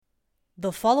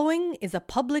The following is a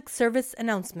public service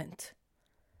announcement.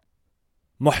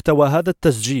 محتوى هذا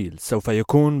التسجيل سوف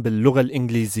يكون باللغة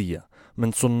الإنجليزية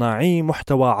من صناعي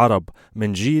محتوى عرب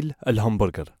من جيل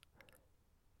الهمبرجر.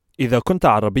 إذا كنت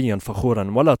عربيا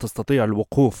فخورا ولا تستطيع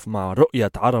الوقوف مع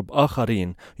رؤية عرب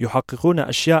آخرين يحققون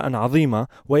أشياء عظيمة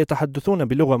ويتحدثون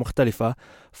بلغة مختلفة،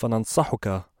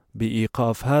 فننصحك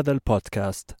بإيقاف هذا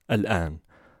البودكاست الآن.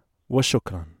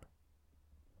 وشكرا.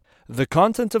 The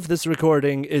content of this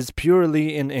recording is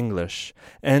purely in English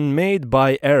and made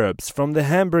by Arabs from the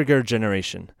hamburger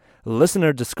generation.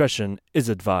 Listener discretion is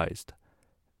advised.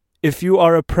 If you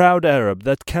are a proud Arab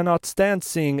that cannot stand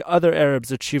seeing other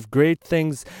Arabs achieve great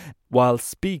things while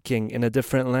speaking in a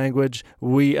different language,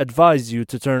 we advise you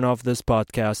to turn off this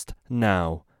podcast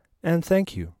now. And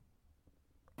thank you.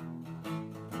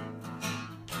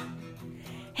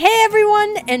 Hey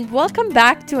everyone, and welcome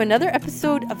back to another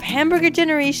episode of Hamburger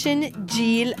Generation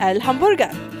Jil Al Hamburger.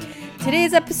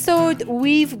 Today's episode,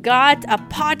 we've got a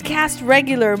podcast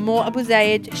regular, Mo Abu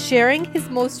Zayed, sharing his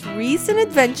most recent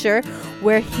adventure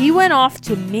where he went off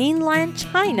to mainland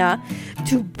China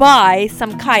to buy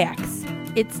some kayaks.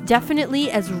 It's definitely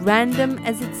as random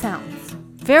as it sounds.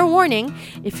 Fair warning,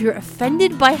 if you're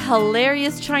offended by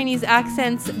hilarious Chinese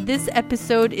accents, this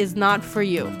episode is not for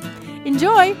you.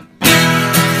 Enjoy!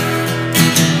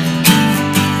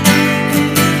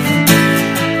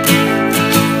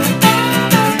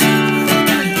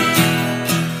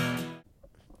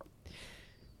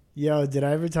 Yo, did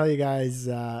I ever tell you guys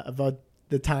about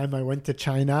the time I went to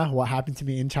China? What happened to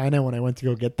me in China when I went to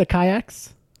go get the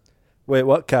kayaks? Wait,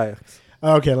 what kayaks?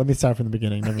 Okay, let me start from the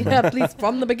beginning. Never mind. Yeah, please,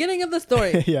 from the beginning of the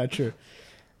story. Yeah, true.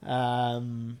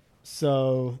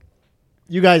 So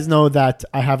you guys know that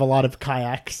I have a lot of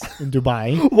kayaks in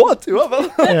Dubai. What? You have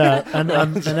a- Yeah, and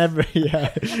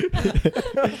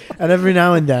every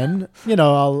now and then, you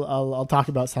know, I'll talk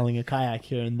about selling a kayak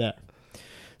here and there.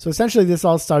 So essentially, this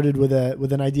all started with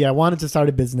an idea. I wanted to start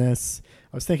a business.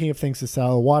 I was thinking of things to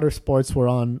sell. Water sports were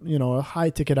on, you know, a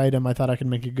high ticket item. I thought I could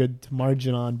make a good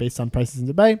margin on based on prices in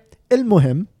Dubai.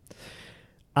 Muhim,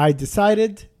 I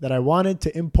decided that I wanted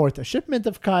to import a shipment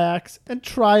of kayaks and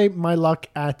try my luck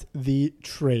at the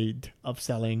trade of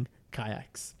selling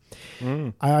kayaks.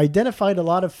 I identified a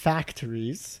lot of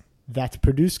factories that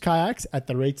produce kayaks at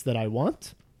the rates that I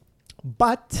want,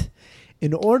 but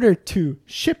in order to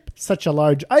ship such a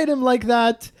large item like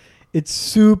that, it's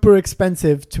super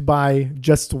expensive to buy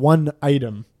just one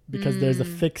item because there's a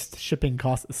fixed shipping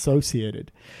cost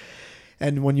associated.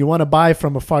 And when you want to buy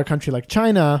from a far country like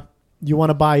China, you want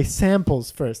to buy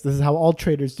samples first. This is how all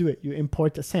traders do it. You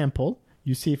import a sample,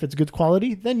 you see if it's good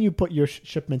quality, then you put your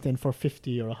shipment in for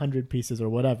 50 or 100 pieces or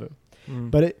whatever.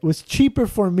 But it was cheaper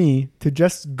for me to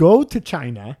just go to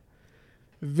China,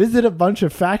 visit a bunch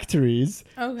of factories,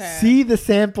 see the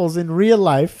samples in real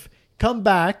life, come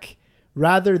back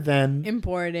rather than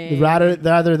importing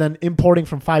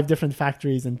from 5 different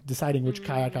factories and deciding which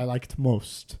kayak I liked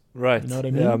most. Right. You know what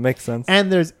I mean? Yeah, makes sense.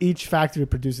 And there's each factory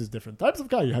produces different types of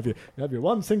kayak. You have your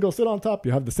one single sit on top,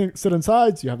 you have the sit on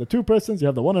sides, you have the 2 persons, you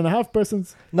have the 1.5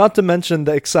 persons. Not to mention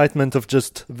the excitement of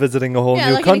just visiting a whole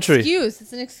new country.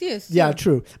 It's an excuse. Yeah,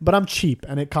 true. But I'm cheap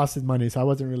and it costed money, so I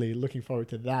wasn't really looking forward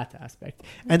to that aspect.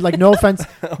 And like, no offense,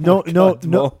 no offense,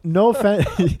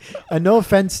 and no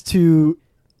offense to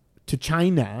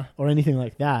China or anything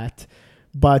like that,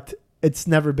 but it's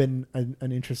never been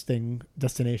an interesting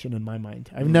destination in my mind.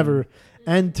 I've never,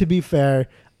 and to be fair,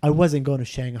 I wasn't going to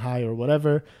Shanghai or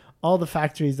whatever. All the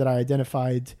factories that I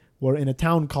identified were in a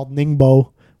town called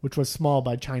Ningbo, which was small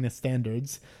by China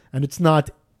standards, and it's not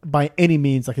by any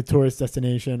means like a tourist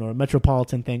destination or a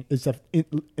metropolitan thing. It's just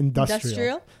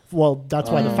industrial. Well, that's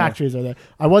why the factories are there.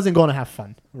 I wasn't going to have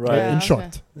fun. Right. In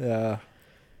short. Yeah.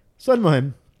 So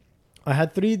Al-Muhim, I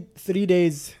had three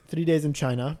days in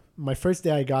China. My first day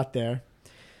I got there.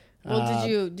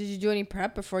 Well, did you do any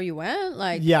prep before you went?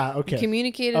 Like, yeah, okay. You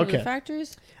communicated with the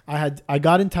factories? I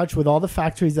got in touch with all the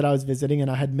factories that I was visiting,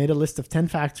 and I had made a list of 10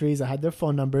 factories. I had their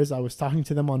phone numbers. I was talking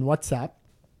to them on WhatsApp.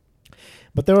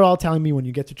 But they were all telling me when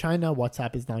you get to China,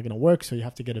 WhatsApp is not going to work, so you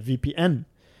have to get a VPN.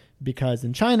 Because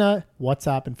in China,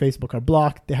 WhatsApp and Facebook are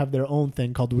blocked. They have their own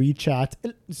thing called WeChat.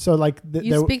 So like...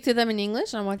 You speak to them in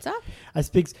English on WhatsApp? I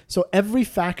speak... So every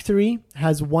factory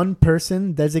has one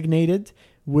person designated,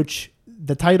 which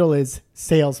the title is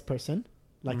salesperson,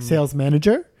 like sales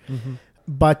manager.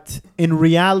 But in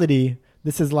reality,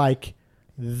 this is like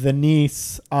the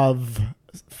niece of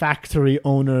factory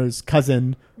owner's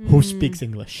cousin who speaks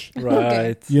English.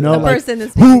 Right. You know, the like person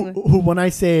is who when I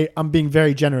say, I'm being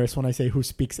very generous when I say who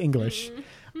speaks English,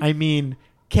 I mean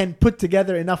can put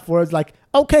together enough words like,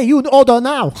 okay, you order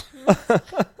now.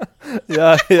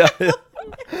 Yeah.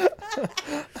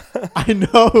 I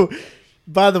know.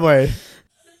 By the way,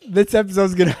 this episode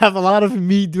is gonna have a lot of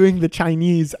me doing the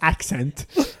Chinese accent.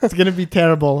 It's gonna be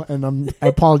terrible, and I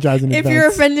apologize in If advance. you're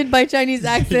offended by Chinese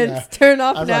accents, Yeah. turn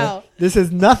off I'm now. like, this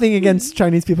is nothing against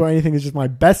Chinese people or anything. It's just my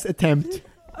best attempt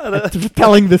at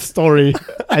telling this story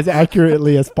as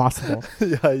accurately as possible.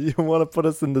 Yeah, you want to put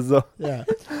us in the zone. Yeah.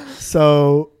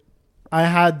 So I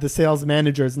had the sales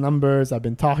manager's numbers. I've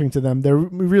been talking to them. They're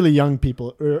really young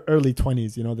people, early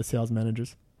 20s, the sales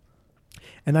managers.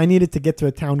 And I needed to get to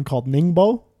a town called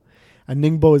Ningbo. And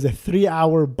Ningbo is a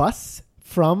 3-hour bus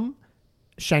from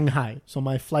Shanghai. So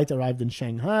my flight arrived in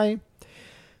Shanghai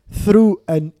through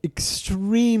an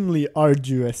extremely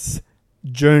arduous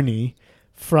journey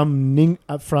from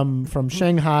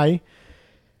Shanghai.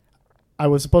 I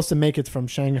was supposed to make it from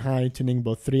Shanghai to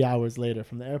Ningbo 3 hours later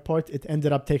from the airport. It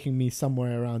ended up taking me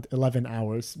somewhere around 11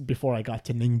 hours before I got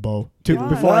to Ningbo.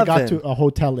 Before I got to a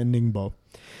hotel in Ningbo.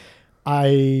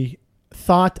 I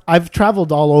thought I've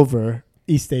traveled all over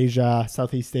East Asia,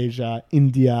 Southeast Asia,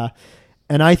 India,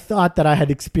 and I thought that I had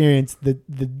experienced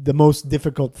the most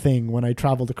difficult thing when I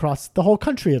traveled across the whole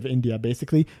country of India,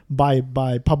 basically by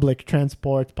public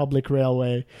transport, public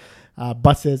railway,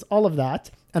 buses, all of that.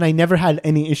 And I never had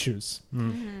any issues.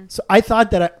 So I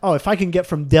thought that, if I can get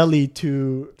from Delhi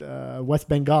to West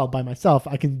Bengal by myself,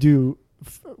 I can do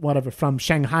from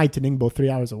Shanghai to Ningbo 3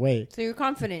 hours away. So you're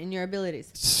confident in your abilities.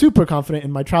 Super confident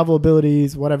in my travel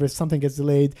abilities. Whatever, if something gets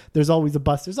delayed, there's always a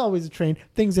bus, there's always a train.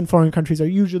 Things in foreign countries are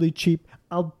usually cheap.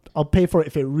 I'll pay for it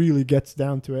if it really gets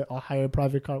down to it. I'll hire a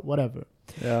private car, whatever.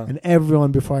 Yeah. And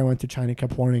everyone before I went to China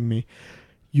kept warning me,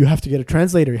 you have to get a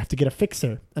translator, you have to get a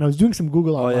fixer. And I was doing some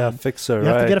Google online. Oh yeah, fixer. You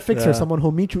have to get a fixer, Yeah. someone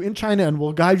who'll meet you in China and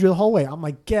will guide you the whole way. I'm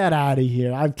like, get out of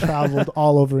here. I've traveled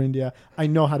all over India. I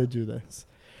know how to do this.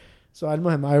 So I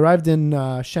arrived in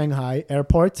Shanghai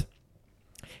airport.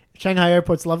 Shanghai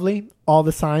airport's lovely. All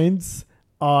the signs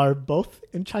are both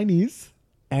in Chinese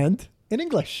and in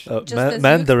English. Just as you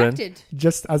Mandarin. expected.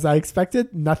 Just as I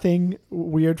expected. Nothing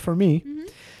weird for me.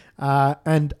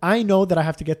 And I know that I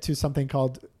have to get to something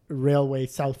called Railway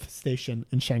South Station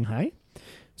in Shanghai.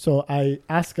 So I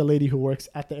asked a lady who works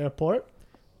at the airport,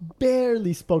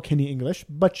 barely spoke any English,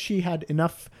 but she had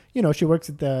enough, she works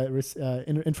at the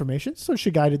information, so she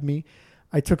guided me.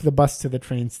 I took the bus to the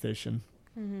train station.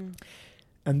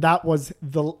 And that was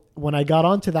when I got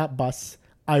onto that bus,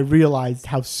 I realized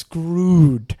how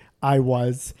screwed I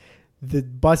was. The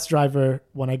bus driver,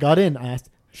 when I got in, I asked,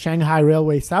 Shanghai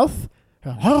Railway South?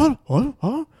 Shanghai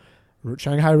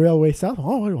Railway South?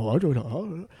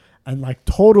 And like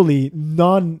totally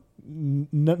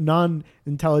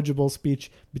non-intelligible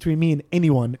speech between me and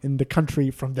anyone in the country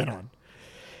from then on.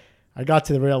 I got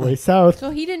to the Railway South.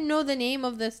 So he didn't know the name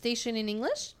of the station in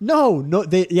English? No,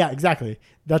 exactly.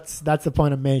 That's the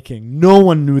point I'm making. No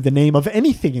one knew the name of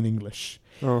anything in English.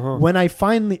 When I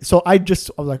finally, I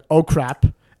was like, oh crap.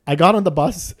 I got on the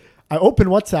bus. I opened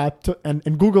WhatsApp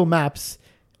and Google Maps,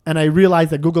 and I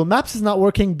realized that Google Maps is not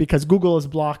working because Google is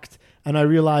blocked. And I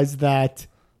realized that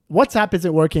WhatsApp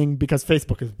isn't working because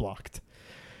Facebook is blocked.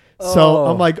 So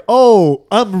I'm like,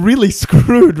 I'm really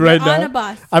screwed right now. On a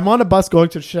bus. I'm on a bus going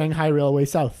to Shanghai Railway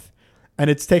South,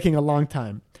 and it's taking a long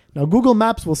time. Now, Google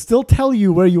Maps will still tell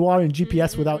you where you are in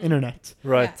GPS without internet,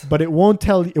 Right. but it won't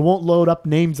load up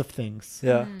names of things.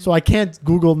 Yeah. So I can't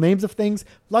Google names of things.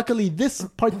 Luckily, this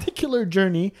particular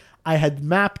journey, I had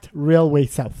mapped Railway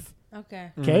South.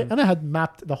 Okay. Okay. And I had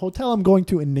mapped the hotel I'm going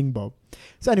to in Ningbo.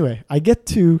 So anyway, I get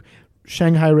to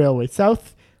Shanghai Railway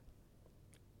South.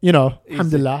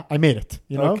 Alhamdulillah, I made it.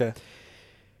 Okay.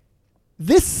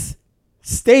 This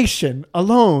station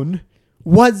alone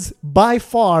was by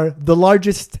far the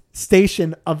largest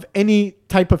station of any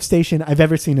type of station I've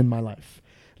ever seen in my life.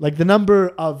 Like the number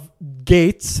of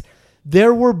gates,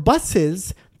 there were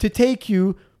buses to take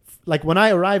you. Like when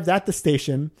I arrived at the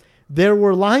station, there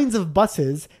were lines of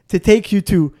buses to take you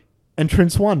to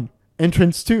entrance 1,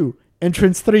 entrance 2,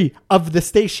 entrance 3 of the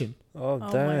station. Oh, Oh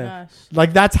my damn. gosh.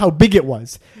 Like that's how big it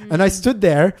was. And I stood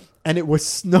there and it was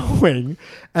snowing.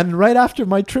 And right after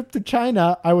my trip to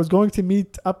China, I was going to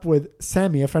meet up with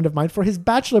Sammy, a friend of mine, for his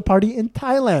bachelor party in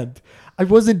Thailand. I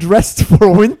wasn't dressed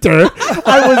for winter.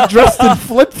 I was dressed in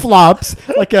flip-flops,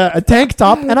 like a tank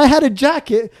top. And I had a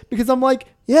jacket because I'm like,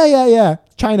 yeah.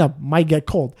 China might get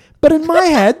cold. But in my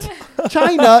head,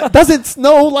 China doesn't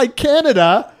snow like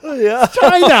Canada. Yeah.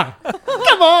 China.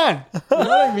 Come on. You know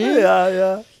what I mean?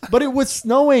 Yeah. But it was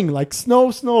snowing, like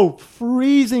snow,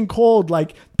 freezing cold.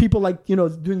 Like people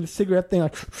doing the cigarette thing,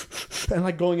 like, and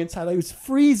like going inside. Like, it was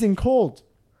freezing cold.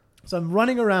 So I'm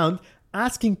running around.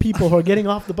 asking people who are getting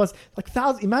off the bus, like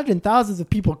imagine thousands of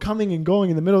people coming and going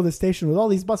in the middle of the station with all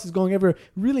these buses going everywhere.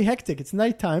 Really hectic. It's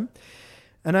nighttime.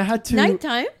 And I had to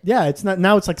Nighttime? Yeah, it's not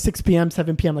now. It's like 6 p.m.,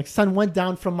 7 p.m. Like sun went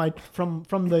down from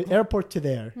the airport to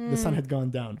there. The sun had gone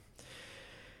down.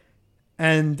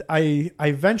 And I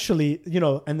eventually,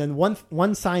 and then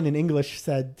one sign in English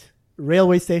said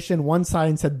railway station, one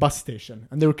sign said bus station,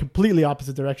 and they were completely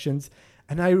opposite directions.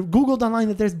 And I Googled online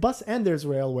that there's bus and there's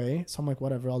railway, so I'm like,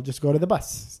 whatever, I'll just go to the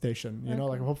bus station.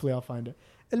 Like hopefully I'll find it.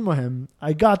 Al-Muhim,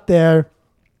 I got there.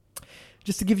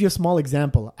 Just to give you a small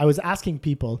example, I was asking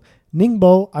people,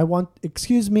 Ningbo,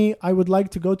 excuse me, I would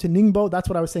like to go to Ningbo. That's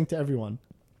what I was saying to everyone.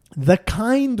 The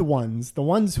kind ones, the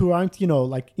ones who aren't,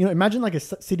 imagine like a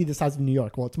city the size of New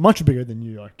York. Well, it's much bigger than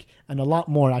New York and a lot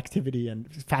more activity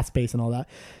and fast pace and all that.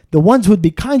 The ones who would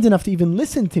be kind enough to even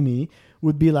listen to me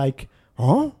would be like,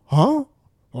 like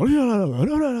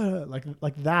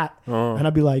that. And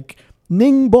I'd be like,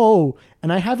 Ningbo.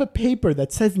 And I have a paper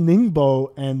that says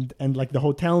Ningbo and like the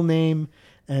hotel name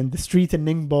and the street in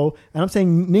Ningbo. And I'm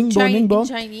saying Ningbo. In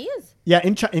Chinese? Yeah,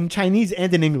 in Chinese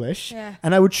and in English. Yeah.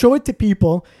 And I would show it to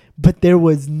people, but there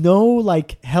was no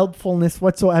like helpfulness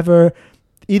whatsoever.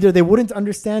 Either they wouldn't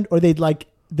understand or they'd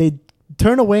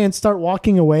turn away and start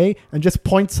walking away and just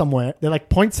point somewhere. They like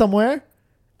point somewhere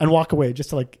and walk away just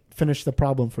to like finish the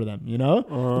problem for them, They'd be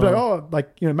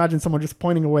like, imagine someone just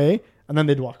pointing away and then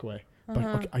they'd walk away. But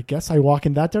okay, I guess I walk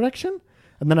in that direction.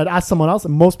 And then I'd ask someone else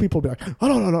and most people would be like, oh,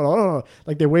 no.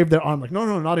 Like they wave their arm like,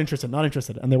 no, not interested.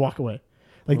 And they walk away.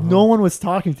 Like no one was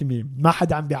talking to me.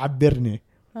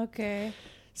 Okay.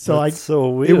 So That's so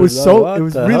weird. It was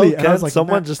really. Can I was like,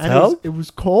 someone just help? It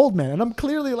was cold, man. And I'm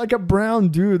clearly like a brown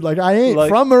dude. Like I ain't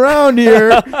from around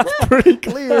here. It's pretty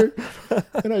clear.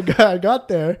 And I got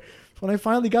there. When I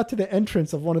finally got to the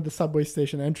entrance of one of the subway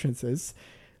station entrances,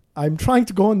 I'm trying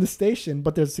to go in the station,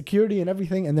 but there's security and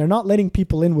everything, and they're not letting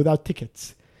people in without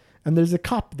tickets. And there's a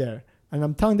cop there, and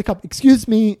I'm telling the cop, "Excuse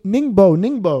me,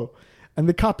 Ningbo." And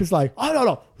the cop is like, "Oh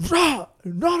no!"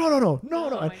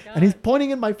 And he's pointing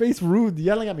in my face, rude,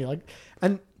 yelling at me like.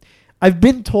 And I've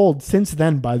been told since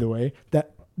then, by the way,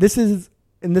 that this is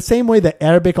in the same way that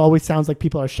Arabic always sounds like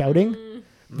people are shouting.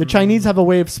 The Chinese have a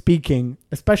way of speaking,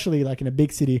 especially like in a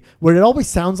big city, where it always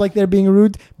sounds like they're being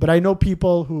rude. But I know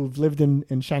people who've lived in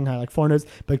Shanghai, like foreigners,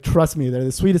 but trust me, they're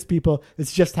the sweetest people.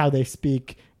 It's just how they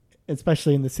speak,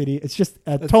 especially in the city. It's just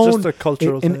a tone. It's just a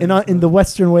cultural thing. In the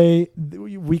Western way,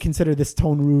 we consider this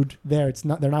tone rude. They're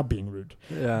not being rude.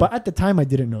 Yeah. But at the time, I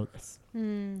didn't know this.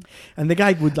 And the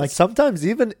guy would like... Sometimes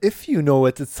even if you know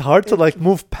it, it's hard to like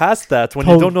move past that when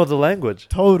you don't know the language.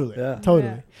 Totally.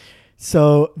 Yeah.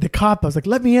 So the cop, I was like,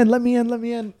 let me in.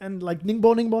 And like,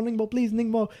 Ningbo, please,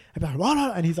 Ningbo.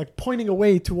 And he's like pointing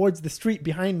away towards the street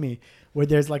behind me where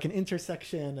there's like an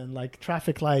intersection and like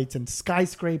traffic lights and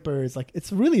skyscrapers. Like,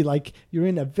 it's really like you're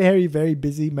in a very, very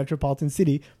busy metropolitan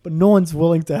city, but no one's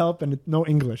willing to help and no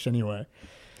English anywhere.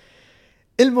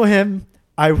 Al-Muhim,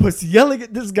 I was yelling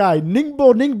at this guy,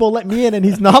 Ningbo, let me in. And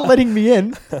he's not letting me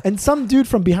in. And some dude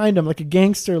from behind him, like a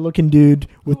gangster looking dude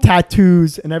with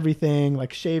tattoos and everything,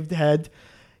 like shaved head.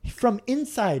 From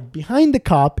inside, behind the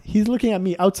cop, he's looking at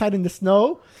me outside in the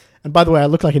snow. And by the way, I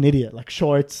look like an idiot, like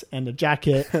shorts and a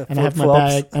jacket. And I have my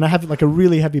bag. And I have like a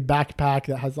really heavy backpack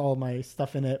that has all my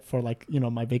stuff in it for like,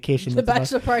 my vacation. The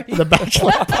bachelor party. The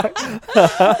bachelor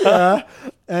party.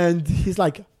 And he's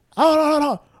like,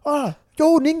 no.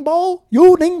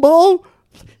 You Ningbo.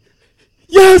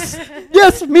 Yes,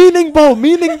 me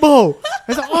Ningbo.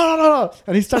 He's like, no.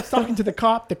 And he starts talking to the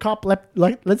cop. The cop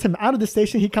lets him out of the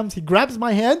station. He comes, he grabs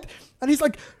my hand, and he's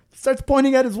like, starts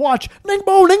pointing at his watch.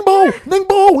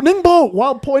 Ningbo,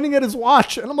 while pointing at his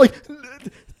watch. And I'm like,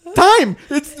 time.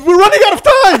 We're running out of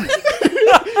time.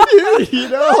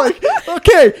 Like,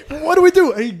 okay, what do we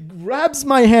do? And he grabs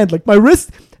my hand, like my wrist,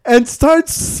 and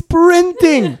starts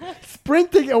sprinting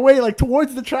away like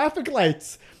towards the traffic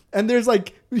lights. And there's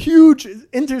like a huge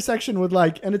intersection with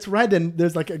like, and it's red, and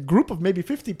there's like a group of maybe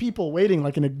 50 people waiting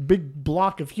like in a big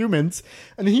block of humans.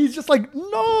 And he's just like,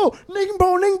 no,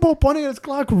 Ningbo, pointing at his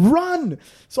clock, run.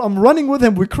 So I'm running with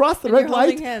him. We cross the red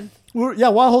light.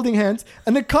 While holding hands.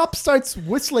 And the cop starts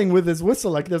whistling with his whistle.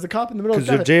 Like there's a cop in the middle of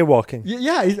the because you're jaywalking.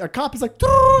 Yeah, a cop is like,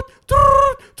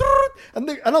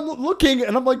 and I'm looking,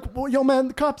 and I'm like, well, yo, man,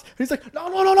 the cops. And he's like, no,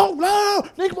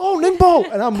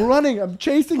 Ningbo. And I'm running. I'm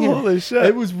chasing him. Holy shit.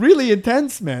 It was really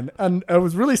intense, man. And I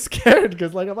was really scared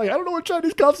because I'm like, I don't know what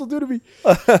Chinese cops will do to me.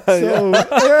 So,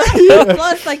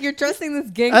 Plus, like, you're trusting this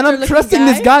gangster. And I'm trusting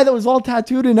this guy that was all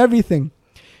tattooed and everything.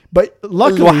 But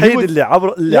luckily, he الوحيد was,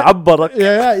 اللي Yeah. عبرك.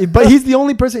 yeah, but he's the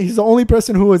only person. He's the only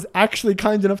person who was actually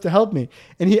kind enough to help me,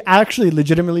 and he actually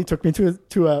legitimately took me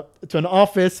to an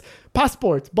office,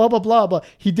 passport, blah blah blah blah.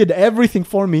 He did everything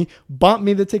for me, bought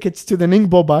me the tickets to the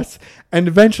Ningbo bus, and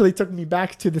eventually took me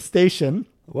back to the station.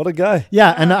 What a guy.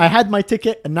 Yeah, and I had my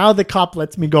ticket, and now the cop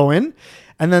lets me go in,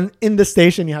 and then in the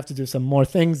station you have to do some more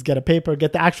things, get a paper,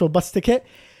 get the actual bus ticket.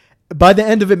 By the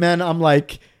end of it, man, I'm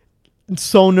like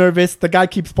so nervous. The guy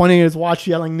keeps pointing at his watch,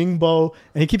 yelling Ningbo,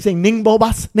 and he keeps saying Ningbo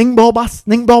bus, Ningbo bus,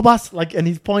 Ningbo bus, like, and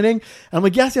he's pointing. And I'm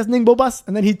like, yes, Ningbo bus.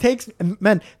 And then he takes, and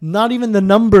man, not even the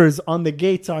numbers on the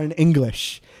gates are in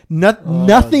English.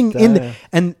 Nothing in the,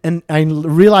 and I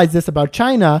realized this about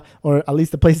China, or at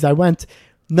least the places I went.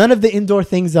 None of the indoor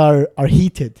things are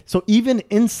heated. So even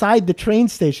inside the train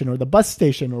station or the bus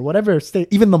station or whatever,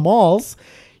 even the malls,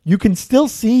 you can still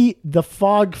see the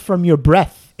fog from your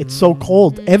breath. It's so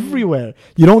cold everywhere.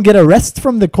 You don't get a rest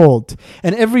from the cold.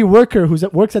 And every worker who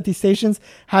works at these stations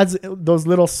has those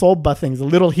little soba things, the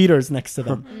little heaters next to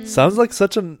them. Sounds like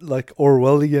such an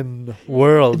Orwellian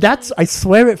world. I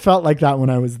swear it felt like that when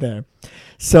I was there.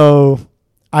 So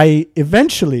I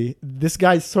eventually, this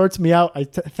guy sorts me out. I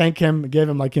thank him, gave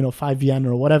him 5 yen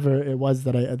or whatever it was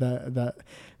that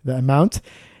the amount.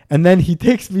 And then he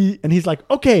takes me and he's like,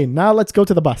 okay, now let's go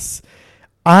to the bus.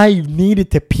 I needed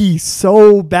to pee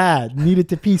so bad,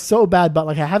 but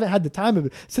I haven't had the time of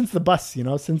it since the bus,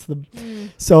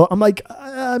 so I'm like,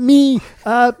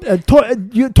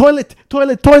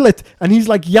 toilet. And he's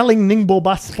like yelling Ningbo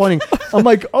bus pointing. I'm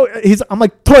like, I'm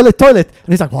like, toilet. And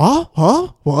he's like, what?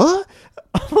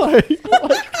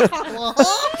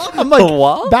 I'm like,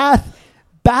 What?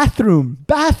 bathroom.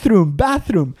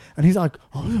 And he's like,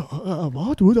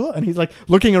 what? And he's like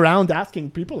looking around,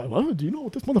 asking people, like, well, do you know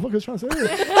what this motherfucker is trying to say?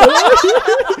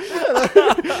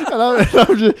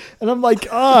 and I'm like,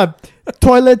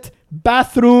 toilet,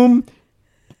 bathroom,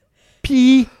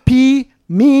 pee.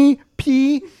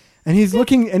 And he's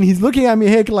looking at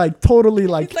me, like totally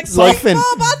like softened,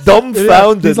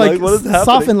 Dumbfounded. He's like what is happening?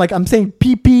 softened, like I'm saying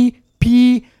pee.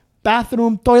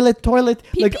 Bathroom, toilet,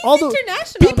 like all the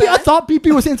international, I thought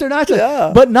PP was international,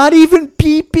 Yeah. but not even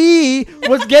PP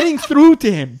was getting through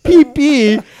to him.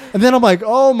 PP, and then I'm like,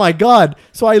 oh my god!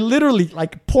 So I literally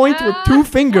point with 2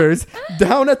 fingers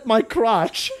down at my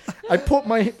crotch. I put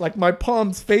my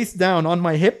palms face down on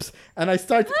my hips, and I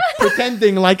start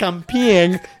pretending like I'm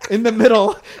peeing in the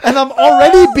middle, and I'm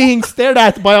already being stared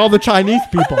at by all the Chinese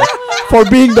people for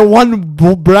being the one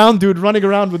brown dude running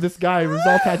around with this guy who's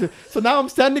all tattooed. So now I'm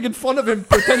standing in front of him,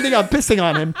 pretending I'm pissing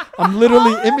on him. I'm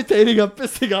literally imitating I'm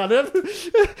pissing on him.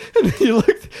 And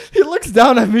he looks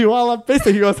down at me while I'm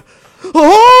pissing. He goes,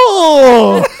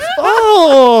 oh,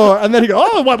 and then he goes,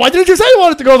 oh, why didn't you say you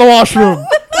wanted to go to the washroom?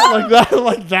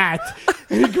 like that.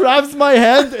 And he grabs my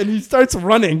hand and he starts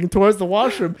running towards the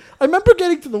washroom. I remember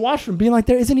getting to the washroom being like,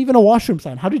 there isn't even a washroom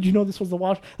sign. How did you know this was the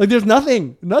washroom? There's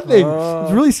nothing.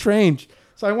 It's really strange.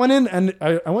 So I went in and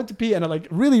I went to pee, and I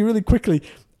really, really quickly,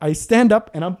 I stand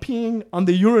up and I'm peeing on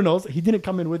the urinals. He didn't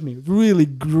come in with me. Really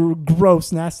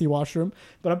gross, nasty washroom.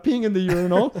 But I'm peeing in the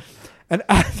urinal. And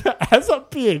as I'm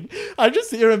peeing, I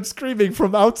just hear him screaming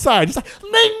from outside. He's like,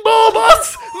 Ningbo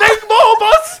bus!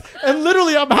 And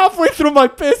literally, I'm halfway through my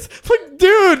piss. Like,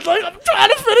 dude, I'm trying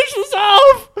to finish this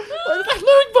off.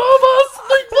 Ningbo bus!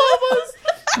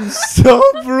 So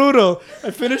brutal.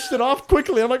 I finished it off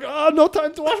quickly. I'm like, no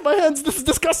time to wash my hands. This is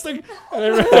disgusting.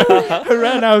 And I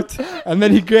ran out. And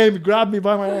then he grabbed me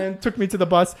by my hand, took me to the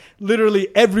bus.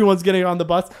 Literally, everyone's getting on the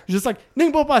bus. He's just like,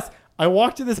 Ningbo bus. I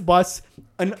walk to this bus,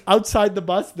 and outside the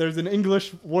bus, there's an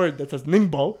English word that says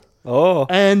Ningbo. Oh.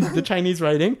 And the Chinese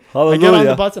writing. Hallelujah. I get on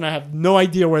the bus, and I have no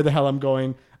idea where the hell I'm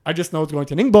going. I just know it's going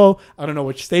to Ningbo. I don't know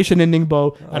which station in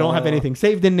Ningbo. I don't have anything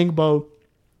saved in Ningbo.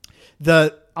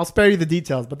 I'll spare you the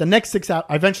details, but the next 6 hours,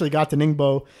 I eventually got to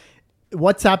Ningbo.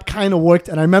 WhatsApp kind of worked,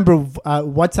 and I remember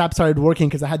WhatsApp started working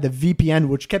because I had the VPN,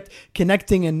 which kept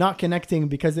connecting and not connecting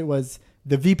because it was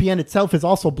the VPN itself is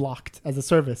also blocked as a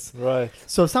service. Right.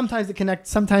 So sometimes it connects,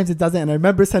 sometimes it doesn't. And I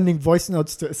remember sending voice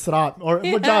notes to Israt or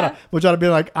Mujara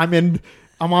being like,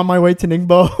 I'm on my way to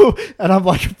Ningbo, and I'm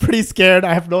pretty scared.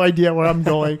 I have no idea where I'm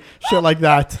going. Shit like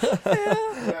that.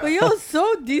 But you're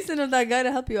so decent of that guy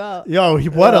to help you out. Yo,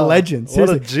 what a legend.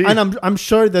 Seriously. What a G. And I'm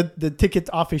sure that the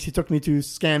ticket office he took me to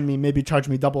scan me, maybe charge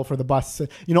me double for the bus.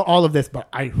 All of this,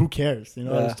 but who cares? It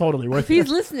was totally worth If it. he's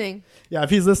listening. Yeah, if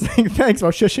he's listening, thanks.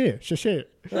 Well, shashir.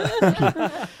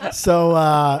 So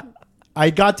I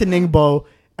got to Ningbo,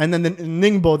 and then in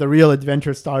Ningbo, the real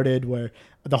adventure started, where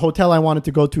the hotel I wanted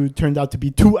to go to turned out to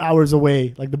be 2 hours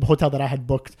away. Like the hotel that I had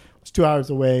booked was 2 hours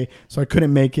away, so I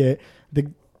couldn't make it.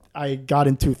 I got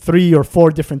into 3 or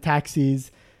 4 different taxis.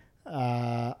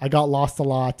 I got lost a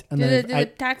lot, and Did then the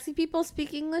taxi people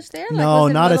speak English there? Like, no, was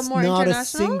it not a a little more not a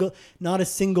international?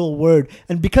 single word.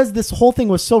 And because this whole thing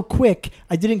was so quick,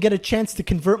 I didn't get a chance to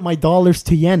convert my dollars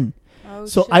to yen. Oh,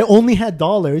 So shit. I only had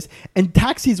dollars, and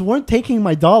taxis weren't taking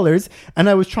my dollars, and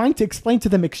I was trying to explain to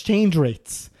them exchange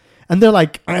rates. And they're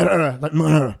like,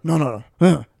 no.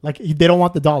 Like, they don't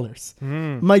want the dollars.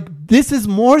 I'm like, this is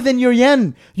more than your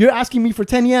yen. You're asking me for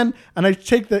 10 yen, and I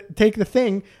take the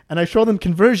thing, and I show them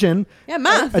conversion. Yeah,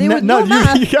 math. And They would know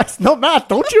math. you guys know math,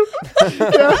 don't you?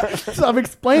 Yeah. So I'm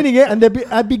explaining it, and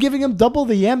I'd be giving them double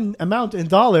the yen amount in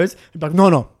dollars. I'd be like,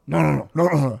 no. And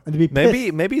they'd be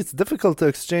pissed. Maybe it's difficult to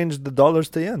exchange the dollars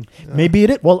to yen. Maybe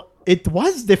it. Well, it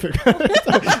was difficult.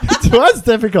 It was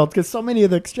difficult because so many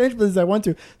of the exchange places I went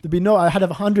to, I had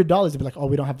 $100. They'd be like, oh,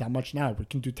 we don't have that much now. We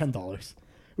can do $10. It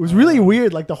was really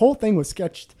weird. Like, the whole thing was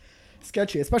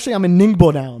sketchy. Especially I'm in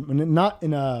Ningbo now. I'm not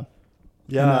in a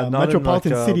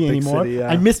metropolitan city big anymore. city, yeah.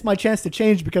 I missed my chance to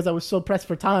change because I was so pressed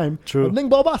for time. True.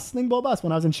 Ningbo bus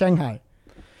when I was in Shanghai.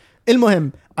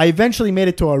 Ilmuhim, I eventually made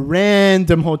it to a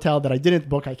random hotel that I didn't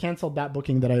book. I canceled that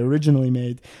booking that I originally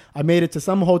made. I made it to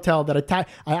some hotel that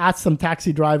I asked some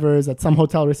taxi drivers at some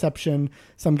hotel reception.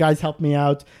 Some guys helped me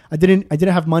out. I didn't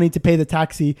have money to pay the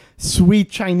taxi. Sweet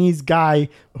Chinese guy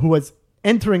who was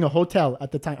entering a hotel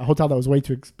at the time, a hotel that was way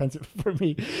too expensive for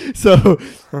me. So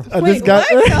this guy,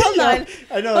 what? Hold on.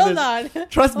 I know. Hold on.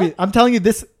 Trust me, I'm telling you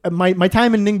this. My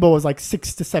time in Ningbo was like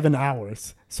 6 to 7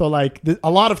 hours. So like a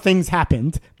lot of things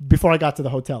happened before I got to the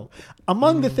hotel.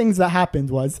 Among the things that happened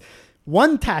was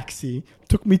one taxi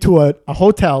took me to a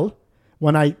hotel.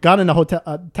 When I got in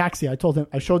a taxi, I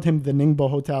showed him the Ningbo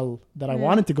hotel that I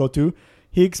wanted to go to.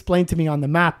 He explained to me on the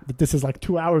map that this is like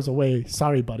 2 hours away.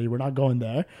 Sorry, buddy, we're not going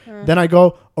there. Then I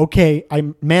go, okay.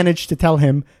 I managed to tell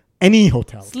him any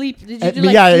hotel. Sleep. Did you do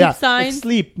sleep signs?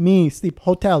 Like, sleep,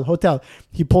 hotel.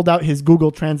 He pulled out his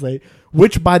Google Translate,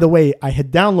 which, by the way, I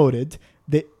had downloaded.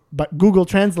 But Google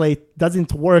Translate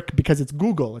doesn't work because it's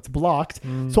Google. It's blocked.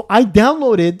 So I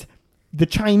downloaded the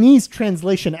Chinese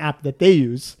translation app that they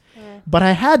use. But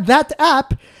I had that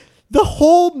app. The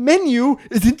whole menu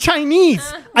is in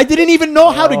Chinese. I didn't even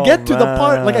know how to get to the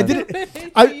part. Like, I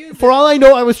didn't. For all I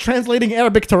know, I was translating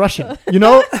Arabic to Russian. You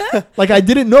know, like, I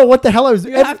didn't know what the hell I was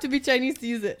doing. You have to be Chinese to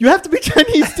use it. You have to be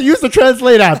Chinese to use the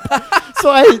Translate app. So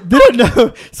I didn't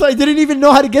know. So I didn't even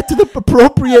know how to get to the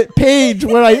appropriate page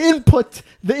where I input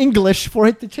the English for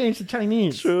it to change to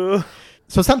Chinese. True.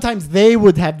 So sometimes they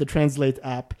would have the Translate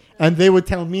app, and they would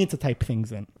tell me to type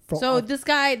things in. So this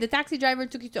guy, the taxi driver,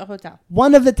 took you to a hotel.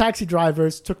 One of the taxi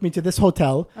drivers took me to this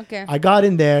hotel. Okay. I got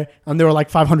in there, and they were like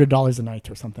 $500 a night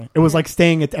or something. It was like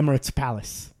staying at Emirates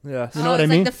Palace. Yes. You know what I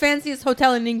mean? Like the fanciest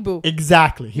hotel in Ningbo.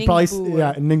 Exactly. He probably,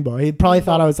 in Ningbo. He probably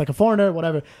thought I was like a foreigner,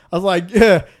 whatever. I was like,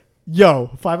 yeah. Yo,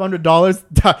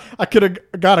 $500. I could have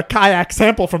got a kayak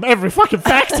sample from every fucking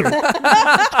factory. At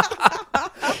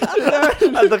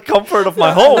the comfort of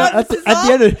my home. At the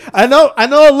end of, I know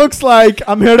it looks like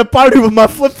I'm here to party with my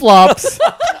flip-flops.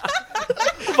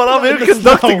 But I'm here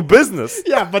conducting business.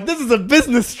 Yeah, but this is a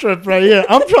business trip right here.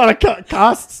 I'm trying to cut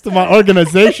costs to my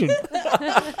organization.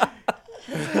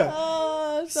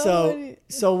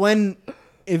 So when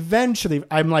eventually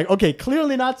I'm like, okay,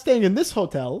 clearly not staying in this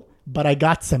hotel, but I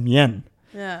got some yen.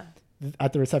 Yeah.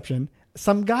 At the reception.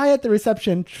 Some guy at the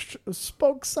reception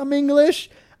spoke some English.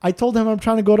 I told him I'm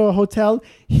trying to go to a hotel.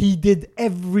 He did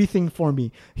everything for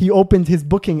me. He opened his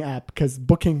booking app because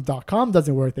booking.com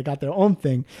doesn't work. They got their own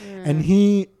thing. And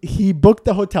he booked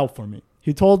the hotel for me.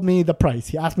 He told me the price.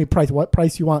 He asked me what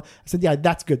price you want. I said, yeah,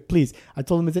 that's good, please. I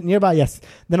told him, is it nearby? Yes.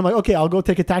 Then I'm like, okay, I'll go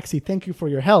take a taxi. Thank you for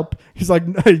your help. He's like,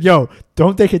 yo,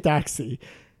 don't take a taxi.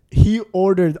 He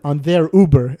ordered on their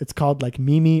Uber. It's called like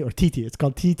Mimi or Titi. It's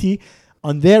called Titi.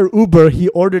 On their Uber, he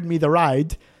ordered me the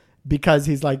ride because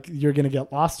he's like, you're going to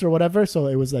get lost or whatever. So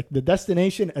it was like the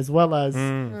destination as well as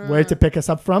where to pick us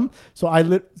up from. So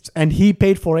and he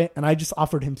paid for it. And I just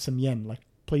offered him some yen. Like,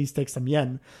 please take some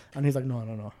yen. And he's like,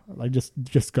 no. Like,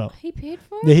 just go. He paid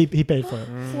for it? Yeah, he paid for it.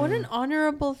 What an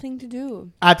honorable thing to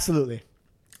do. Absolutely.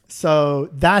 So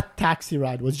that taxi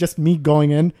ride was just me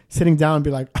going in, sitting down and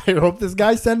be like, I hope this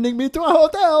guy's sending me to a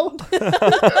hotel.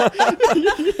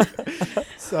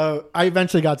 So I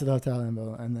eventually got to the hotel and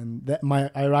then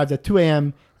I arrived at 2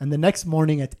 a.m. and the next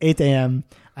morning at 8 a.m.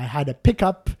 I had a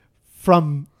pickup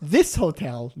from this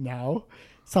hotel now.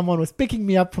 Someone was picking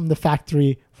me up from the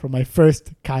factory for my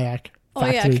first kayak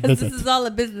factory because visit. this is all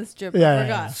a business trip. Yeah, I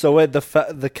forgot. So wait,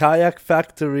 the kayak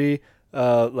factory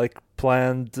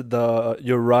planned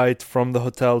your ride from the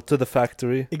hotel to the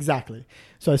factory. Exactly.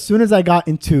 So as soon as I got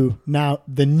into now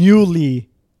the newly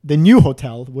the new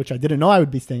hotel, which I didn't know I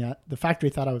would be staying at. The factory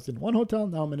thought I was in one hotel.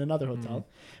 Now I'm in another hotel.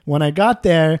 When I got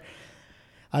there,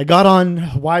 I got on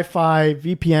Wi-Fi,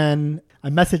 VPN. I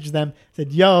messaged them,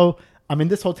 said, yo, I'm in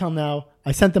this hotel now.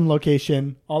 I sent them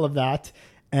location, all of that.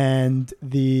 And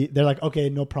they're like, okay,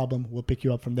 no problem. We'll pick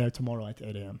you up from there tomorrow at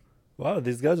 8 a.m. Wow,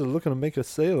 these guys are looking to make a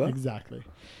sale, huh? Exactly.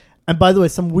 And by the way,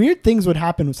 some weird things would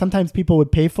happen. Sometimes people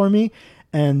would pay for me.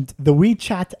 And the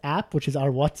WeChat app, which is our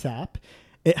WhatsApp,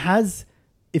 it has,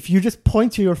 if you just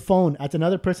point to your phone at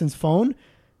another person's phone,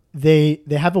 they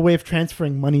have a way of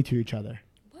transferring money to each other.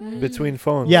 Between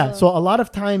phones. Yeah. So a lot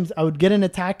of times I would get in a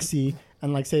taxi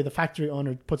and like say the factory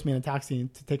owner puts me in a taxi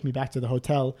to take me back to the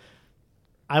hotel.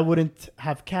 I wouldn't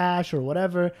have cash or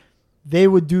whatever. They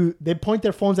point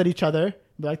their phones at each other,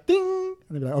 be like, ding.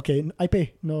 And they'd be like, okay, I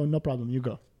pay. No problem. You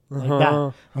go. Like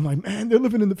that. I'm like, man, they're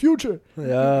living in the future.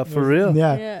 Yeah, for real.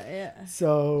 Yeah.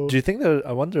 So Do you think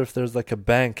I wonder if there's like a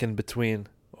bank in between,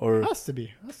 or has to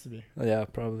be. yeah,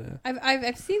 probably. Yeah.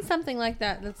 I've seen something like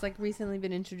that that's like recently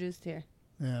been introduced here.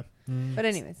 Yeah. But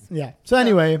anyways. Yeah. So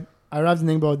anyway, I arrived in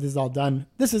Ningbo. This is all done.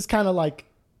 This is kind of like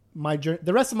my journey.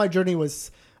 The rest of my journey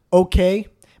was okay,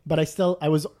 but I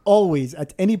was always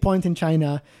at any point in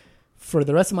China for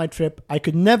the rest of my trip. I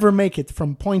could never make it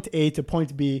from point A to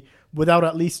point B without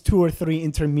at least 2 or 3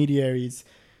 intermediaries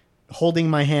holding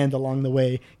my hand along the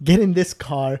way. Get in this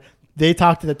car. They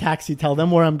talk to the taxi, tell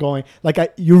them where I'm going. Like,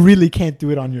 you really can't do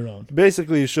it on your own.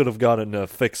 Basically, you should have gotten a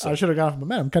fixer. I should have gone,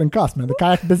 man, I'm cutting costs, man. The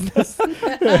kayak business.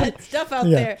 Stuff out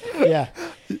there. Yeah.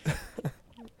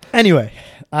 Anyway,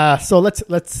 so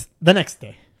let's the next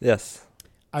day. Yes.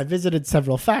 I visited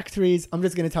several factories. I'm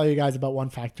just going to tell you guys about one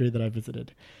factory that I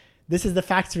visited. This is the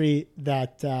factory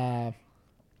that,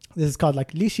 this is called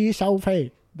like Li Shi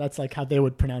Shaofei. That's like how they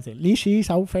would pronounce it. Li Shi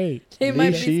Shaofei. They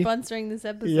might be sponsoring this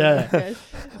episode. Yeah. Guys.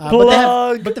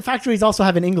 But the factories also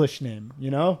have an English name,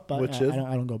 you know? But which is?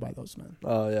 I don't go by those, man.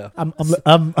 Oh, yeah. I'm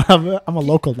a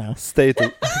local now. Keep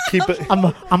it. I'm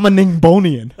a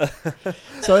Ningbonian.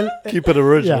 So Keep it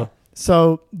original. Yeah.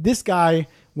 So this guy,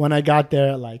 when I got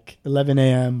there at like 11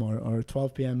 a.m. or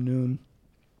 12 p.m. noon,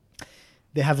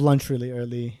 they have lunch really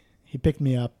early. He picked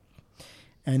me up.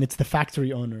 And it's the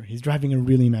factory owner. He's driving a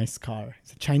really nice car.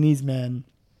 He's a Chinese man,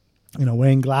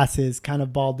 wearing glasses, kind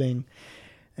of balding.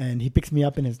 And he picks me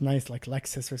up in his nice like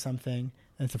Lexus or something.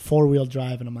 And it's a 4-wheel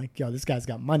drive. And I'm like, yo, this guy's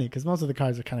got money. Because most of the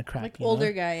cars are kind of crap. Like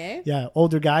older guy, eh? Yeah,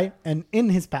 older guy. And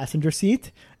in his passenger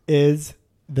seat is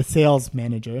the sales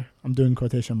manager. I'm doing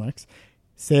quotation marks.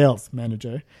 Sales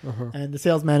manager. Uh-huh. And the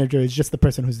sales manager is just the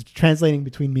person who's translating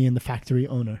between me and the factory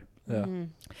owner. Yeah. Mm-hmm.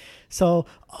 So,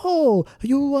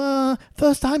 you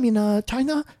first time in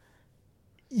China?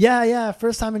 Yeah,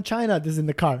 first time in China. This is in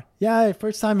the car. Yeah,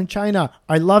 first time in China.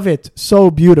 I love it. So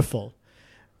beautiful.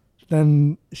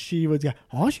 Then she would go,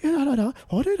 she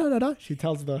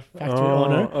tells the factory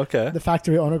owner. Okay. The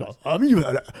factory owner goes,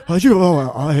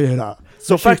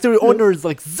 So factory owner is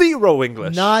like zero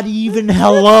English. not even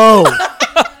hello.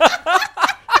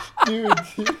 Dude,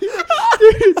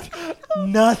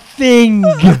 nothing.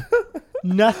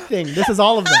 Nothing. This is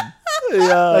all of them.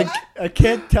 Yeah. Like, I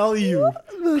can't tell you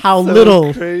how so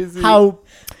little, crazy. how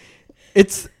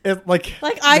it's like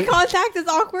eye contact is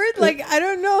awkward. Like, I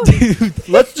don't know. dude.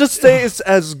 Let's just say it's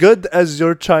as good as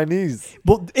your Chinese.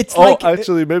 Well, it's Oh, like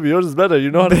actually, maybe yours is better. You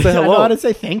know how to say I know hello. how to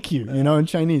say thank you, in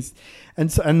Chinese,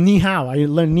 and ni hao. I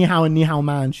learned ni hao and ni hao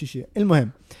ma and shishi.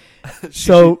 Ilmuhim.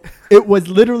 So it was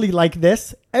literally like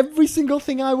this. Every single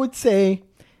thing I would say,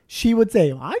 she would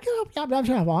say, and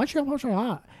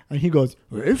he goes,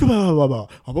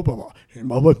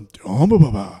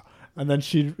 and then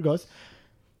she goes,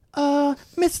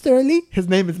 Mr. Lee. His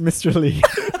name is Mr. Lee.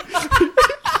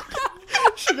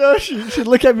 She'd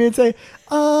look at me and say,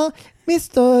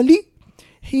 Mr. Lee,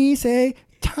 he say,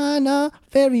 China,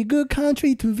 very good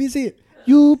country to visit.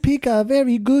 You pick a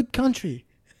very good country.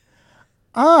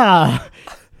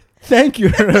 Thank you.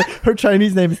 Her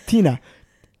Chinese name is Tina.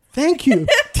 Thank you,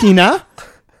 Tina.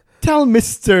 Tell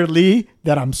Mr. Lee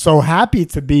that I'm so happy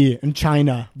to be in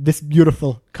China, this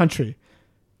beautiful country.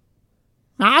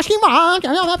 And she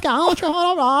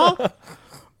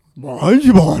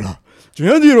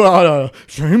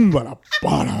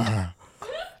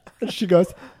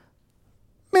goes,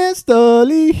 Mr.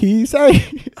 Lee, he say,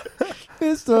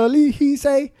 Mr. Lee, he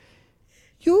say,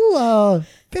 you are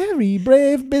very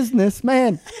brave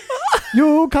businessman.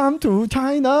 You come to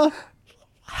China.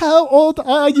 How old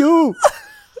are you?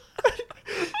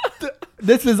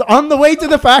 This is on the way to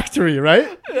the factory,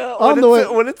 right? Yeah,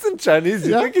 when it's in Chinese,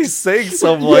 you think he's saying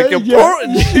some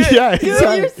important shit. Yeah, Dude,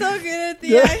 exactly. you're so good at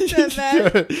the accent,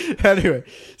 man. Anyway,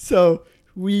 so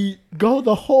We go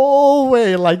the whole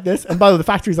way like this. And by the way, the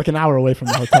factory's like an hour away from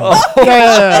the hotel.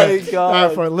 my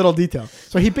God. For a little detail.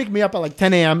 So he picked me up at like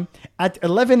 10 a.m. At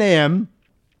 11 a.m.,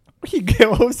 we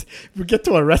get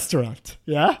to a restaurant.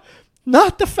 Yeah?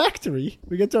 Not the factory.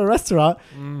 We get to a restaurant.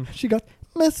 She goes,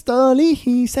 Mr. Lee,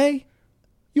 he say,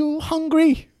 you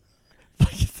hungry?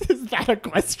 Is that a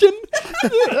question?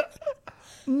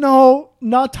 No,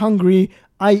 not hungry.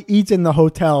 I eat in the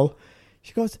hotel.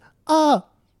 She goes,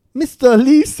 Mr.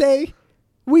 Lee say,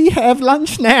 we have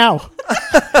lunch now.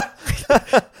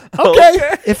 Okay,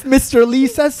 if Mr. Lee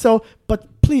says so, but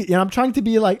please, I'm trying to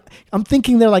be like, I'm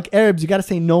thinking they're like Arabs. You got to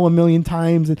say no a million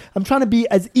times. And I'm trying to be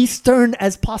as Eastern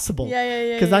as possible.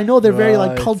 Yeah. Because I know they're very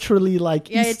like Right. culturally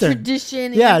like Eastern.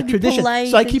 Tradition. Yeah, you have to be tradition. polite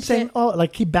So I and keep saying,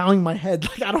 shit. keep bowing my head.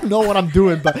 Like, I don't know what I'm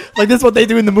doing, but like, this is what they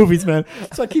do in the movies, man.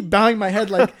 So I keep bowing my head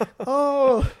like,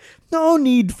 oh, no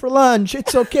need for lunch.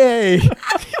 It's okay.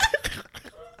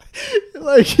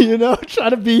 Like,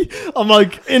 trying to be, I'm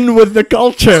like in with the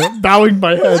culture, bowing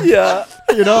my head. Yeah.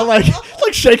 Like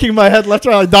shaking my head left,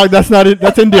 right, like, dog, that's not it.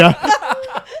 That's India.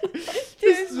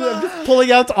 Just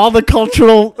pulling out all the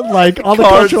cultural,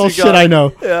 Cards you shit got. I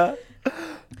know. Yeah.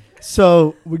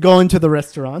 So we go into the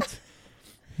restaurant.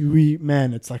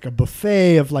 It's like a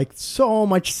buffet of like so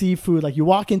much seafood. Like you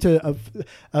walk into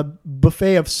a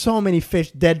buffet of so many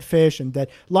fish, dead fish and dead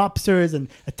lobsters and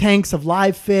tanks of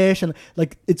live fish. And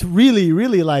like, it's really,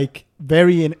 really like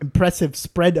very impressive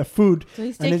spread of food. So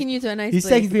he's And taking you to a nice He's place.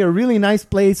 taking me to a really nice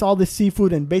place, all this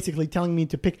seafood, and basically telling me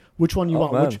to pick which one you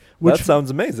want. Man, Which that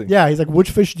sounds amazing. yeah, he's like, which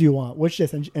fish do you want? Which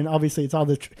this? And obviously it's all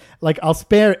like, I'll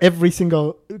spare every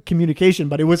single communication,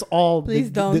 but it was all Please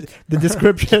don't. the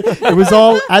description. It was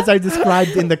all as I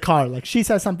described in the car. Like she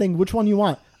says something, which one you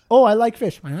want? Oh, I like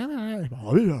fish.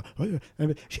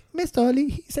 Mr. Lee,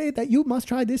 he said that you must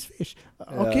try this fish.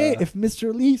 Okay, if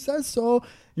Mr. Lee says so,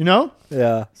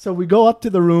 Yeah. So we go up to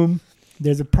the room.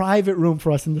 There's a private room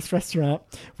for us in this restaurant.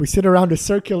 We sit around a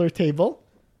circular table.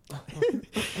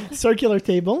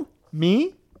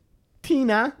 Me,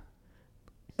 Tina,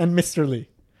 and Mr. Lee.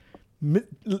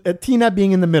 Tina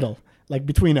being in the middle, like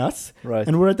between us. Right.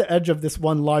 And we're at the edge of this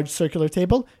one large circular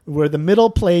table where the middle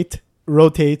plate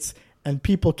rotates and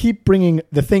people keep bringing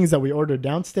the things that we ordered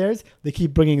downstairs. They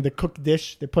keep bringing the cooked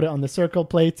dish. They put it on the circle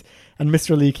plate. And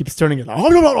Mr. Lee keeps turning it.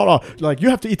 Like, you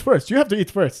have to eat first. You have to eat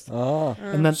first. Ah.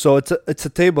 And then So it's a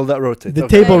table that rotates. The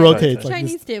Okay. table Right, rotates. right. Like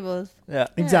Chinese this. tables. Yeah.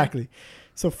 Exactly.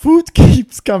 So food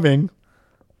keeps coming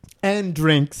and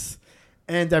drinks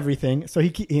and everything. So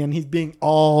he's being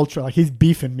ultra, like he's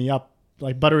beefing me up,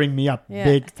 like buttering me up Yeah.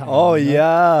 big time. Oh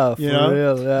yeah, for You know?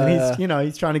 real. Yeah. And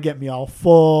he's trying to get me all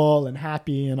full and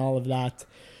happy and all of that.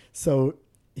 So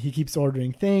he keeps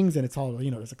ordering things and it's all,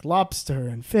 there's like lobster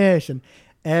and fish and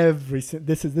this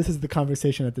is the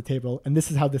conversation at the table, and this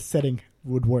is how the setting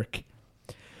would work.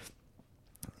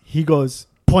 He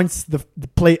points the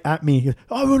plate at me. He goes,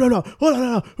 oh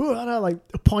no, like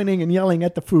pointing and yelling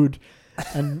at the food.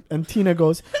 And Tina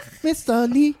goes,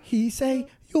 Mr. Lee, he say,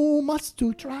 you must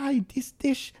to try this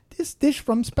dish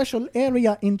from special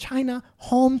area in China,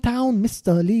 hometown,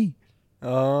 Mr. Lee.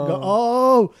 Oh.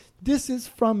 Oh, this is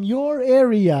from your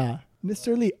area,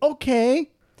 Mr. Lee.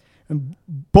 Okay. And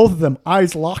both of them,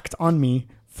 eyes locked on me,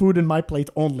 food in my plate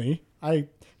only. I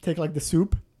take like the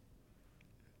soup.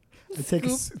 I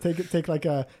take like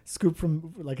a scoop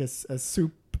from like a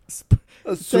soup.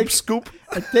 A soup scoop.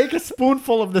 I take a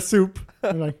spoonful of the soup.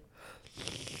 I'm like,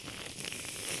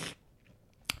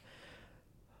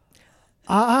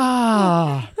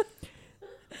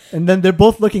 and then they're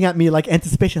both looking at me like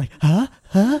anticipation, like,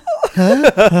 huh? And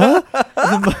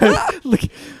I'm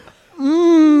like,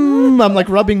 I'm like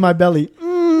rubbing my belly.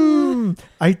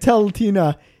 I tell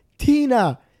Tina,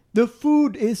 the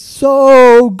food is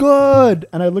so good.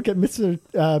 And I look at Mr.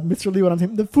 Lee when I'm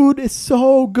saying, the food is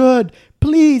so good.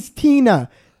 Please, Tina,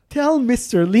 tell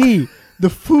Mr. Lee the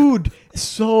food is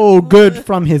so good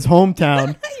from his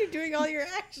hometown. You're doing all your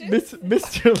actions.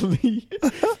 Mr. Lee,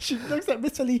 she looks at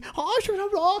Mr. Lee,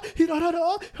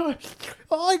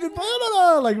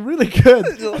 like really good.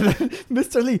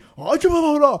 Mr. Lee,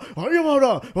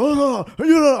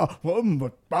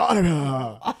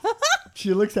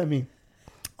 she looks at me.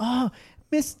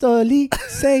 Mr. Lee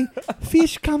say,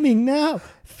 fish coming now.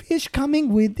 Fish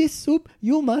coming with this soup.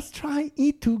 You must try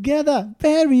eat together.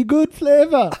 Very good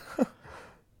flavor.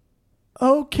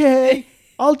 Okay,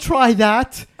 I'll try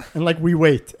that. And like we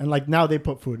wait. And like now they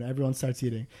put food. Everyone starts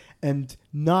eating. and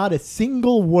not a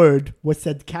single word was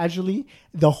said casually.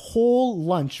 The whole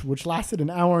lunch, which lasted an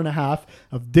hour and a half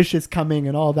of dishes coming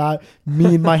and all that,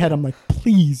 me in my head, I'm like,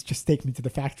 please just take me to the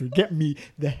factory. Get me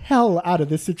the hell out of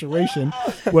this situation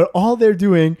where all they're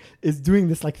doing is doing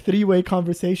this like three-way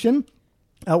conversation.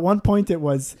 At one point they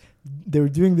were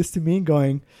doing this to me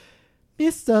going,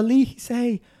 Mr. Lee, he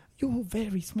say, you're a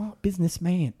very smart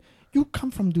businessman. You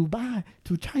come from Dubai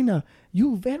to China.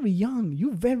 You very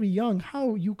young.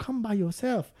 How you come by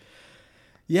yourself?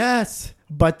 Yes,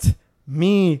 but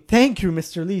me, thank you,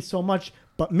 Mr. Lee, so much.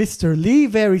 But Mr. Lee,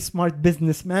 very smart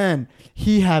businessman.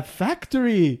 He have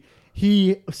factory.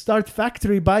 He start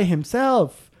factory by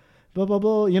himself. Blah, blah,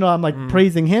 blah. You know, I'm like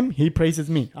praising him. He praises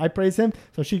me. I praise him.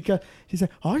 So she said,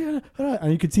 oh, yeah.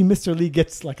 And you could see Mr. Lee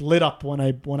gets like lit up when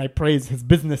I praise his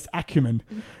business acumen.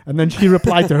 And then she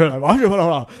replied to her, like,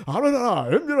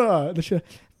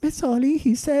 Mr. Lee,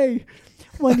 he say,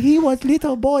 when he was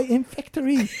little boy in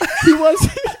factory, he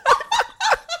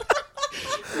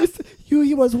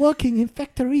was working in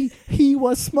factory. He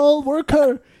was small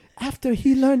worker. After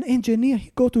he learn engineer,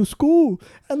 he go to school.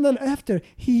 And then after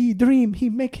he dream, he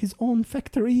make his own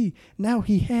factory. Now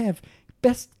he have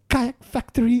best kayak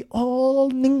factory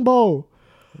all Ningbo.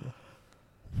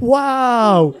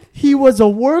 Wow. He was a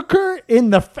worker in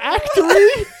the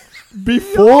factory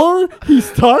before he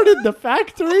started the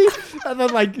factory. And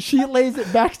then like she lays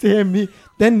it back to him.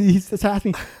 Then he starts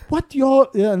asking, "What your?"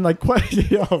 Yeah, and like, what?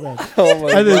 Oh man! Oh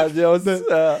my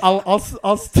god!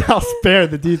 I'll spare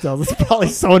the details. It's probably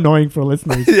so annoying for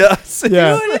listeners. Yes.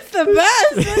 Yeah. Dude, it's the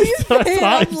best.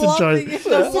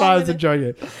 That's why I was enjoying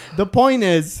it. The point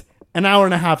is, an hour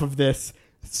and a half of this,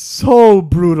 so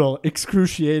brutal,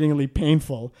 excruciatingly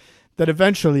painful, that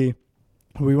eventually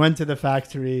we went to the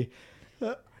factory.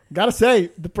 Gotta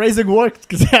say, the praising worked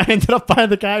because I ended up buying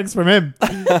the kayaks from him.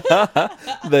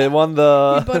 They won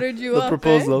the He buttered you the up,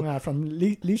 proposal. Yeah, from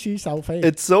Li Shi Xiaofei.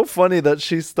 It's so funny that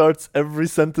she starts every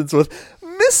sentence with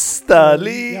Mr.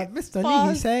 Lee. Yeah, Mr. Lee,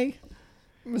 he say.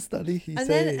 Mr. Lee, he And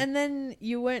say. then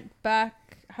you went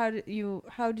back. How did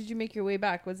you make your way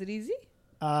back? Was it easy?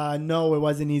 No, it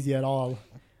wasn't easy at all.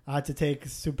 I had to take a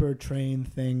super train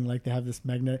thing. Like they have this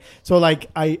magnet. So like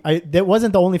that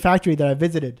wasn't the only factory that I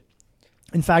visited.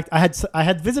 In fact, I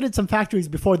had visited some factories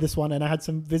before this one, and I had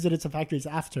visited some factories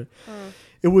after.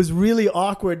 It was really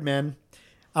awkward, man.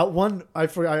 At one,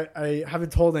 I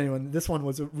haven't told anyone. This one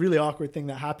was a really awkward thing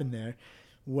that happened there,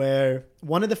 where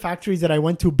one of the factories that I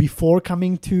went to before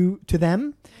coming to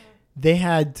them, they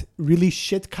had really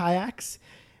shit kayaks,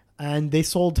 and they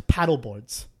sold paddle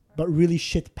boards, but really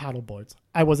shit paddle boards.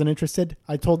 I wasn't interested.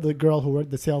 I told the girl who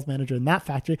worked, the sales manager in that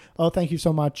factory, "Oh, thank you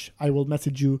so much. I will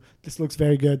message you. This looks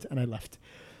very good," and I left.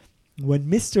 When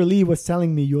Mr. Lee was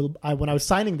telling me, when I was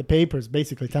signing the papers,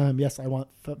 basically telling him, yes, I want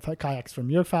kayaks from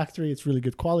your factory. It's really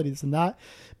good quality, this and that.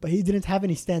 But he didn't have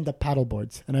any stand-up paddle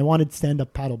boards, and I wanted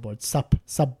stand-up paddle boards,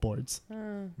 sub boards.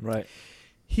 Right.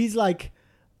 He's like,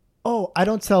 "Oh, I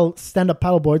don't sell stand-up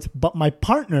paddle boards, but my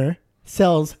partner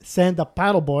sells stand-up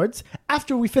paddle boards.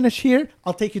 After we finish here,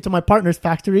 I'll take you to my partner's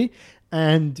factory,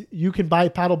 and you can buy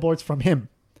paddle boards from him."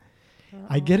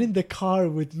 I get in the car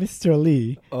with Mr.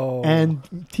 Lee and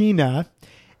Tina,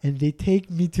 and they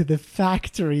take me to the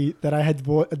factory that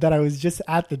I was just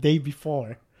at the day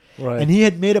before. Right. And he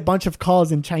had made a bunch of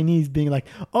calls in Chinese being like,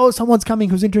 "Oh, someone's coming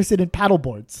who's interested in paddle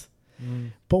boards."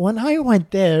 But when I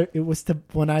went there,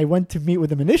 when I went to meet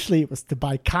with him initially, it was to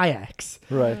buy kayaks.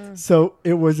 Right. So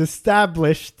it was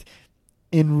established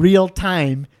in real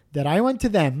time that I went to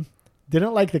them,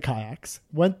 didn't like the kayaks,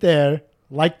 went there,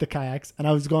 liked the kayaks, and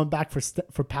I was going back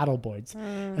for paddle boards.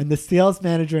 And the sales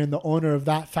manager and the owner of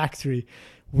that factory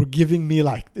were giving me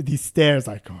like these stares,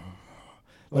 like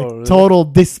really? Total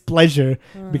displeasure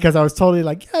because I was totally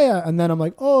like, yeah. And then I'm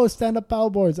like, "Oh, stand-up paddle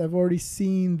boards. I've already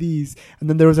seen these." And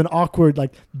then there was an awkward,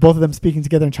 like both of them speaking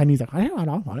together in Chinese, like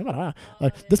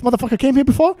 "This motherfucker came here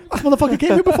before? This motherfucker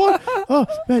came here before? Oh,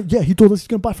 man, yeah, he told us he's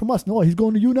going to buy from us. No, he's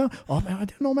going to you now. Oh, man, I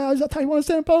didn't know, man. I was telling you want to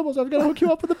stand-up paddle boards. I was going to hook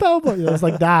you up with the paddle board." It was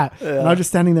like that. Yeah. And I was just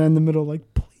standing there in the middle like,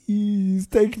 "Please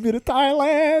take me to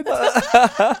Thailand."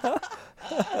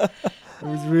 It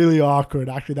was really awkward.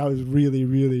 Actually, that was really,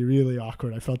 really, really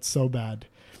awkward. I felt so bad.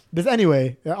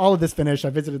 Anyway, all of this finished. I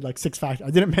visited like 6 factories.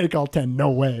 I didn't make all 10. No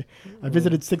way. I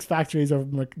visited 6 factories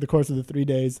over the course of the 3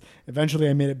 days. Eventually,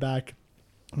 I made it back.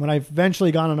 When I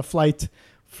eventually got on a flight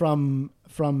from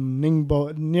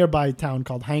Ningbo, nearby town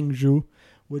called Hangzhou,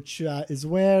 which is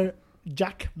where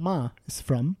Jack Ma is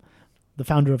from, the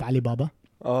founder of Alibaba.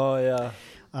 Oh, yeah.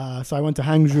 So I went to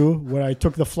Hangzhou, where I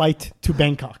took the flight to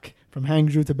Bangkok. From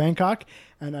Hangzhou to Bangkok,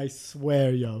 and I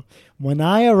swear, when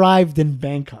I arrived in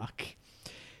Bangkok,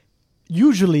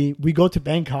 usually we go to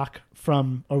Bangkok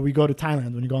or we go to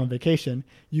Thailand when you go on vacation.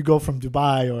 You go from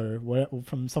Dubai or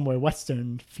from somewhere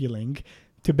Western feeling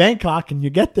to Bangkok, and you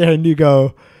get there and you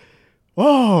go,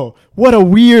 oh, what a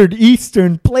weird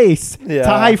Eastern place. Yeah.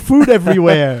 Thai food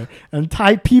everywhere and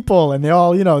Thai people, and they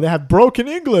all, they have broken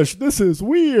English. This is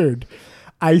weird.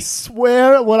 I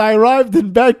swear when I arrived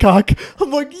in Bangkok, I'm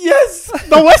like, yes,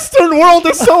 the Western world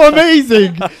is so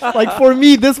amazing. Like for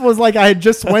me, this was like I had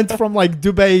just went from like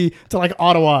Dubai to like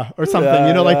Ottawa or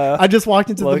something, like I just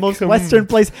walked into the most Western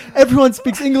place. Everyone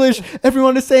speaks English.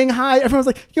 Everyone is saying hi. Everyone's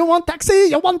like, you want taxi?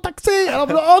 You want taxi? And I'm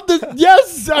like,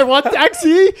 yes, I want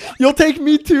taxi. You'll take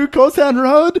me to Khao San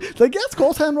Road? Like, yes,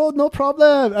 Khao San Road, no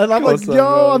problem. And I'm like,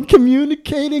 yo, I'm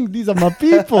communicating. These are my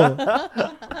people.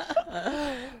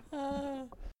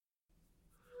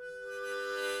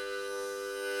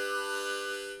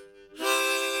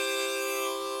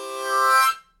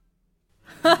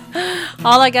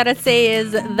 All I gotta say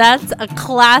is that's a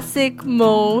classic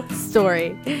Mo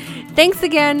story. Thanks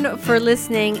again for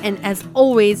listening, and as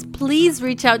always, please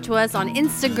reach out to us on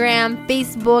Instagram,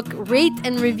 Facebook, rate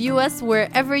and review us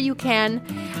wherever you can,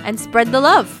 and spread the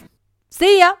love.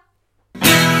 See ya!